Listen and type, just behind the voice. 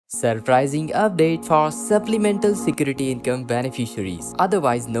Surprising update for Supplemental Security Income Beneficiaries,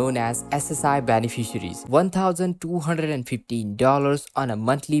 otherwise known as SSI beneficiaries. $1,215 on a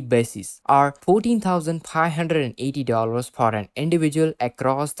monthly basis or $14,580 for an individual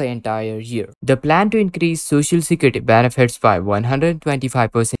across the entire year. The plan to increase Social Security benefits by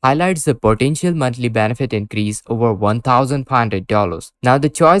 125% highlights the potential monthly benefit increase over $1,500. Now, the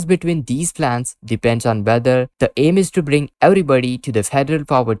choice between these plans depends on whether the aim is to bring everybody to the federal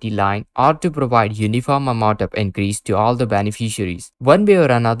poverty line or to provide uniform amount of increase to all the beneficiaries. One way or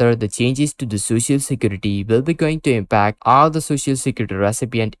another, the changes to the Social Security will be going to impact all the Social Security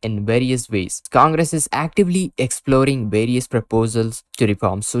recipients in various ways. Congress is actively exploring various proposals to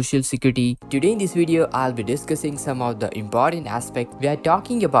reform Social Security. Today in this video, I'll be discussing some of the important aspects. We are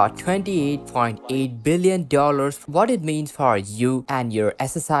talking about $28.8 billion, what it means for you and your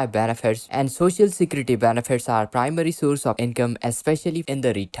SSI benefits, and Social Security benefits are primary source of income, especially in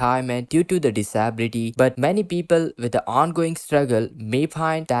the retirement due to the disability. But many people with the ongoing struggle may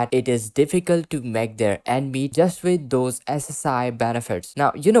find that it is difficult to make their end meet just with those SSI benefits.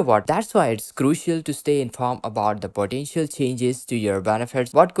 Now, you know what? That's why it's crucial to stay informed about the potential changes to your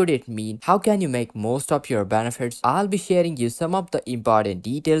benefits. What could it mean? How can you make most of your benefits? I'll be sharing you some of the important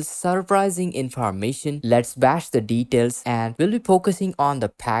details, surprising information. Let's bash the details, and we'll be focusing on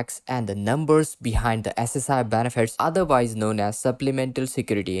the facts and the numbers behind the SSI benefits, otherwise known as supplemental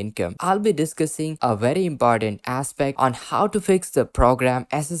security income. I'll be discussing a very important aspect on how to fix the program,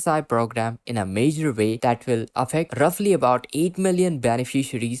 SSI program, in a major way that will affect roughly about 8 million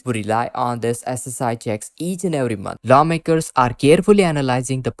beneficiaries who rely on this SSI checks each and every month. Lawmakers are carefully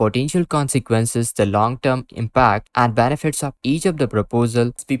analyzing the potential consequences, the long-term impact and benefits of each of the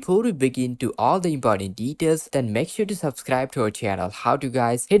proposals. Before we begin to all the important details, then make sure to subscribe to our channel. How to,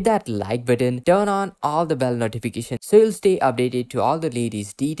 guys? Hit that like button, turn on all the bell notifications so you'll stay updated to all the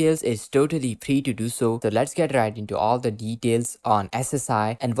latest details. It's totally free to do so. So let's get right into all the details on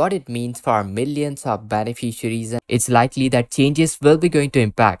SSI and what it means for millions of beneficiaries. It's likely that changes will be going to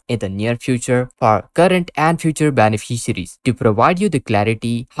impact in the near future for current and future beneficiaries. To provide you the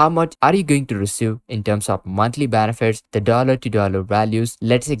clarity, how much are you going to receive in terms of monthly benefits, the dollar-to-dollar values,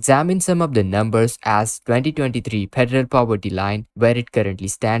 let's examine some of the numbers as 2023 federal poverty line, where it currently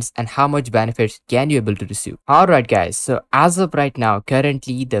stands and how much benefits can you able to receive. Alright guys, so as of right now,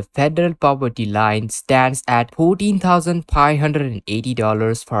 currently the federal poverty line stands at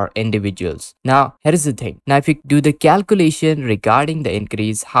 $14,580 for individuals. Now here is the thing. Now if you do the calculation regarding the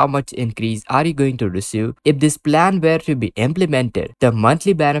increase, how much increase are you going to receive? If this plan were to be implemented, the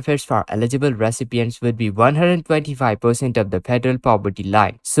monthly benefits for eligible recipients would be 125% of the federal poverty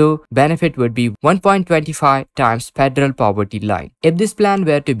line. So benefit would be 1.25 times federal poverty line. If this plan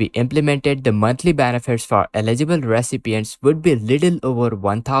were to be implemented, the monthly benefits for eligible recipients would be little over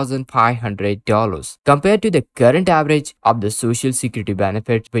 $1,500 compared to the current average of the Social Security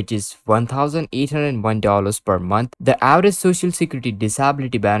benefit, which is $1,801 per month. The average Social Security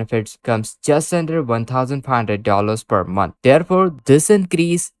disability benefits comes just under $1,500 per month. Therefore, this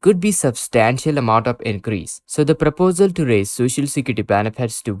increase could be substantial amount of increase. So the proposal to raise Social Security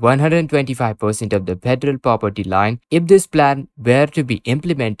benefits to 125% of the federal poverty line, if this plan were to be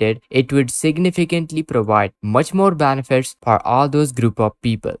implemented, it would significantly provide much more benefits for all those group of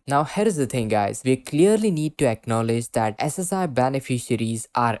people. Now here is the thing guys, we clearly need to acknowledge that SSI beneficiaries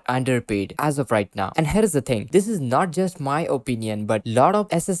are underpaid as of right now. And here is the thing, this is not just my opinion, but lot of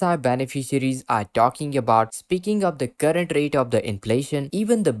SSI beneficiaries are talking about. Speaking of the current rate of the inflation,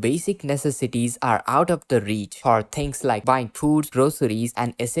 even the basic necessities are out of the reach for things like buying food, groceries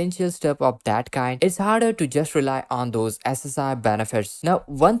and essential stuff of that kind. It's harder to just rely on those SSI benefits. Now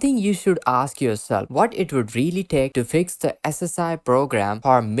one thing you should ask yourself, what it would really take to fix the SSI program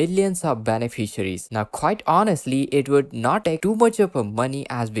for millions of beneficiaries. Now quite honestly, it would not take too much of a money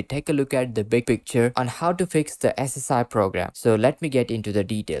as we take a look at the big picture on how to fix the SSI program. So let me get into the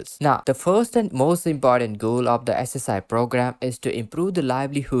details. Now the first and most important goal of the SSI program is to improve the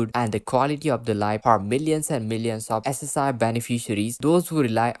livelihood and the quality of the life for millions and millions of SSI beneficiaries, those who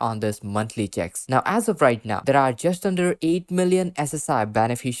rely on this monthly checks. Now as of right now, there are just under 8 million SSI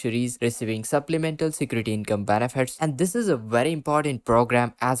beneficiaries receiving supplemental security income benefits, and this is a very important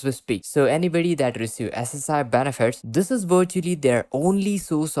program as we speak. So anybody that receive SSI benefits, this is virtually their only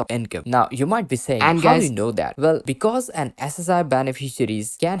source of income. Now you might be saying, and how do you know that? Well, because an SSI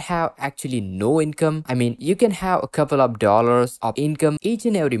beneficiaries can have actually no income. I mean, you can have a couple of dollars of income each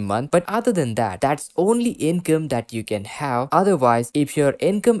and every month, but other than that, that's only income that you can have. Otherwise, if your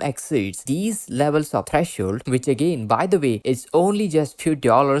income exceeds these levels of threshold, which again by the way is only just few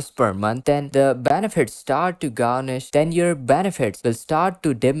dollars per month, then the benefits start to garnish. Then your benefits benefits will start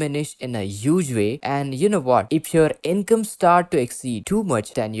to diminish in a huge way. And you know what? If your income start to exceed too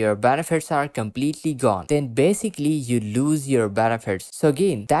much, then your benefits are completely gone. Then basically you lose your benefits. So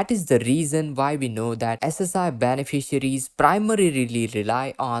again, that is the reason why we know that SSI beneficiaries primarily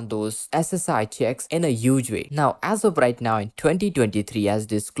rely on those SSI checks in a huge way. Now, as of right now in 2023, as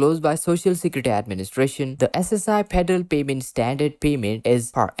disclosed by Social Security Administration, the SSI federal payment standard payment is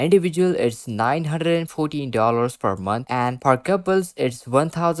for individual it's $914 per month, and for couples it's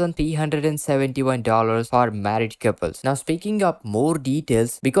 $1,371 for married couples. Now, speaking of more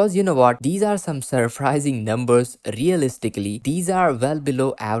details, because you know what, these are some surprising numbers. Realistically, these are well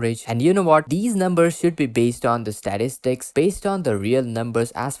below average, and you know what, these numbers should be based on the statistics, based on the real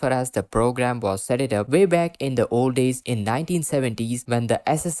numbers as far as the program was set it up way back in the old days in 1970s when the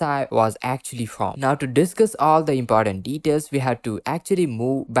SSI was actually formed. Now, to discuss all the important details, we have to actually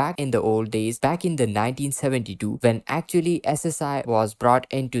move back in the old days, back in the 1972 when actually SSI was brought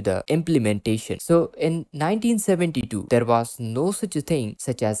into the implementation. So in 1972 there was no such a thing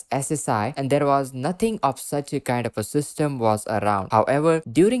such as SSI, and there was nothing of such a kind of a system was around. However,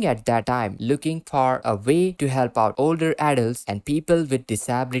 during at that time, looking for a way to help out older adults and people with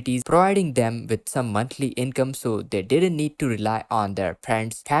disabilities, providing them with some monthly income so they didn't need to rely on their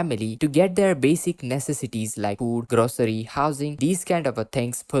friends, family to get their basic necessities like food, grocery, housing, these kind of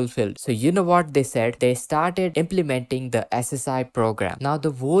things fulfilled. So you know what they said? They started implementing the SSI program. Now,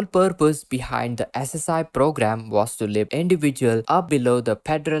 the whole purpose behind the SSI program was to lift individual up below the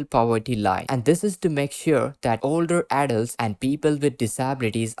federal poverty line, and this is to make sure that older adults and people with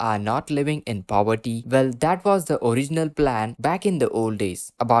disabilities are not living in poverty. Well, that was the original plan back in the old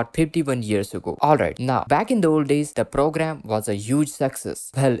days, about 51 years ago. Alright, now back in the old days, the program was a huge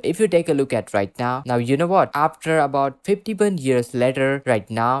success. Well, if you take a look at right now, you know what? After about 51 years later, right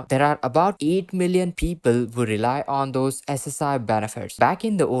now, there are about 8 million people who rely on those SSI benefits. Back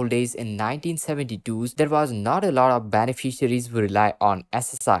in the old days in 1972s, there was not a lot of beneficiaries who rely on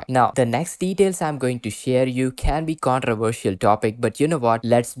SSI. Now, the next details I'm going to share you can be controversial topic, but you know what?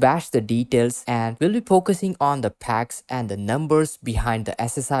 Let's bash the details and we'll be focusing on the facts and the numbers behind the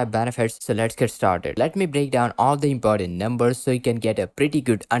SSI benefits. So let's get started. Let me break down all the important numbers so you can get a pretty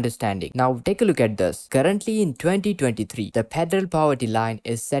good understanding. Now, take a look at this. Currently in 2023, the federal poverty line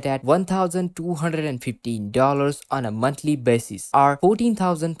is set at $1,215 on a monthly basis, or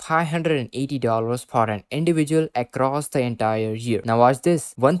 $14,580 for an individual across the entire year. Now watch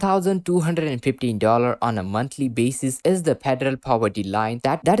this, $1,215 on a monthly basis is the federal poverty line.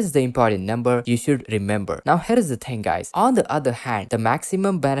 That is the important number you should remember. Now here is the thing, guys. On the other hand, the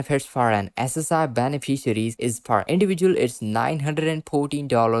maximum benefits for an SSI beneficiaries is for individual it's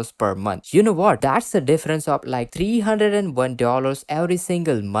 $914 per month. You know what? That's the difference of like $301 every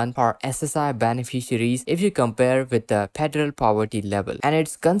single month for SSI beneficiaries if you compare with the federal poverty level, and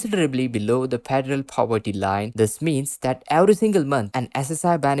it's considerably below the federal poverty line. This means that every single month an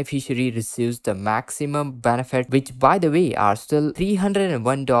SSI beneficiary receives the maximum benefit, which by the way are still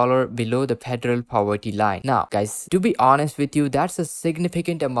 $301 below the federal poverty line. Now guys, to be honest with you, that's a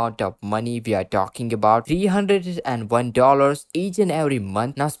significant amount of money. We are talking about $301 each and every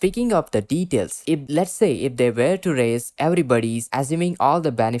month. Now speaking of the details, if let's say if they were to raise everybody's, assuming all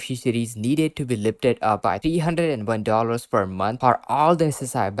the beneficiaries needed to be lifted up by $301 per month for all the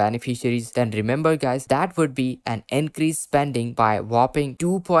SSI beneficiaries, then remember guys, that would be an increased spending by whopping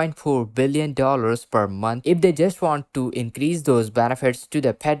 $2.4 billion per month. If they just want to increase those benefits to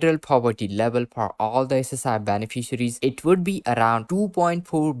the federal poverty level for all the SSI beneficiaries, it would be around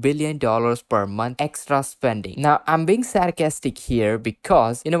 $2.4 billion per month extra spending. Now I'm being sarcastic here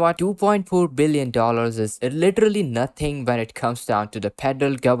because you know what, $2.4 billion is literally nothing when it comes down to the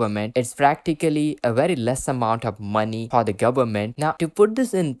federal government. It's practically a very less amount of money for the government. Now to put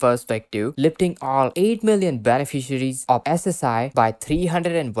this in perspective, lifting all 8 million beneficiaries of SSI by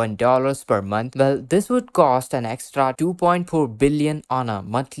 $301 per month, well, this would cost an extra $2.4 billion on a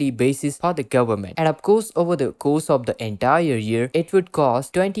monthly basis for the government, and of course over the course of the entire year it would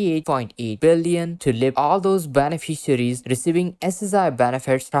cost $28.8 billion to lift all those beneficiaries receiving SSI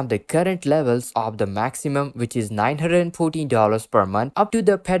benefits from the current levels of the maximum, which is $914 per month, up to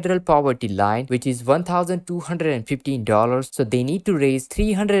the federal poverty line, which is $1,215. So they need to raise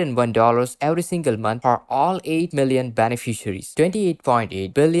 $301 every single month for all 8 million beneficiaries.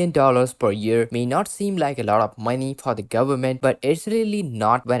 $28.8 billion per year may not seem like a lot of money for the government, but it's really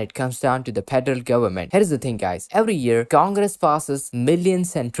not when it comes down to the federal government. Here's the thing, guys. Every year, Congress passes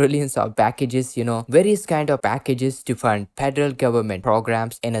millions and trillions of packages, various kind of packages to fund federal government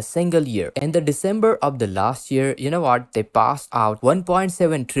programs in a single year. In the December of the last year, they passed out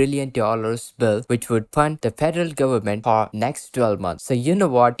 $1.7 trillion bill, which would fund the federal government government for next 12 months. So you know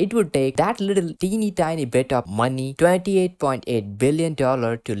what? It would take that little teeny tiny bit of money, $28.8 billion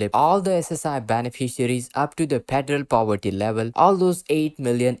to lift all the SSI beneficiaries up to the federal poverty level, all those 8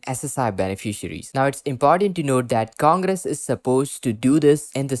 million SSI beneficiaries. Now it's important to note that Congress is supposed to do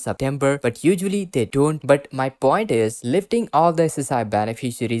this in the September, but usually they don't. But my point is, lifting all the SSI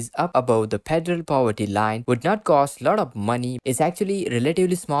beneficiaries up above the federal poverty line would not cost a lot of money. It's actually a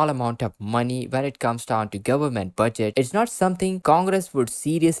relatively small amount of money when it comes down to government budget. It's not something Congress would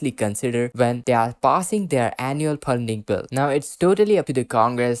seriously consider when they are passing their annual funding bill. Now it's totally up to the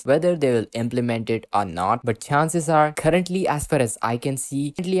Congress whether they will implement it or not, but chances are currently, as far as I can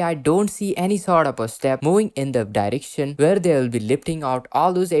see, I don't see any sort of a step moving in the direction where they will be lifting out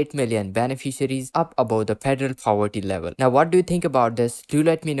all those 8 million beneficiaries up above the federal poverty level. Now what do you think about this? Do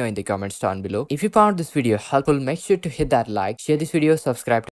let me know in the comments down below. If you found this video helpful, make sure to hit that like, share this video, subscribe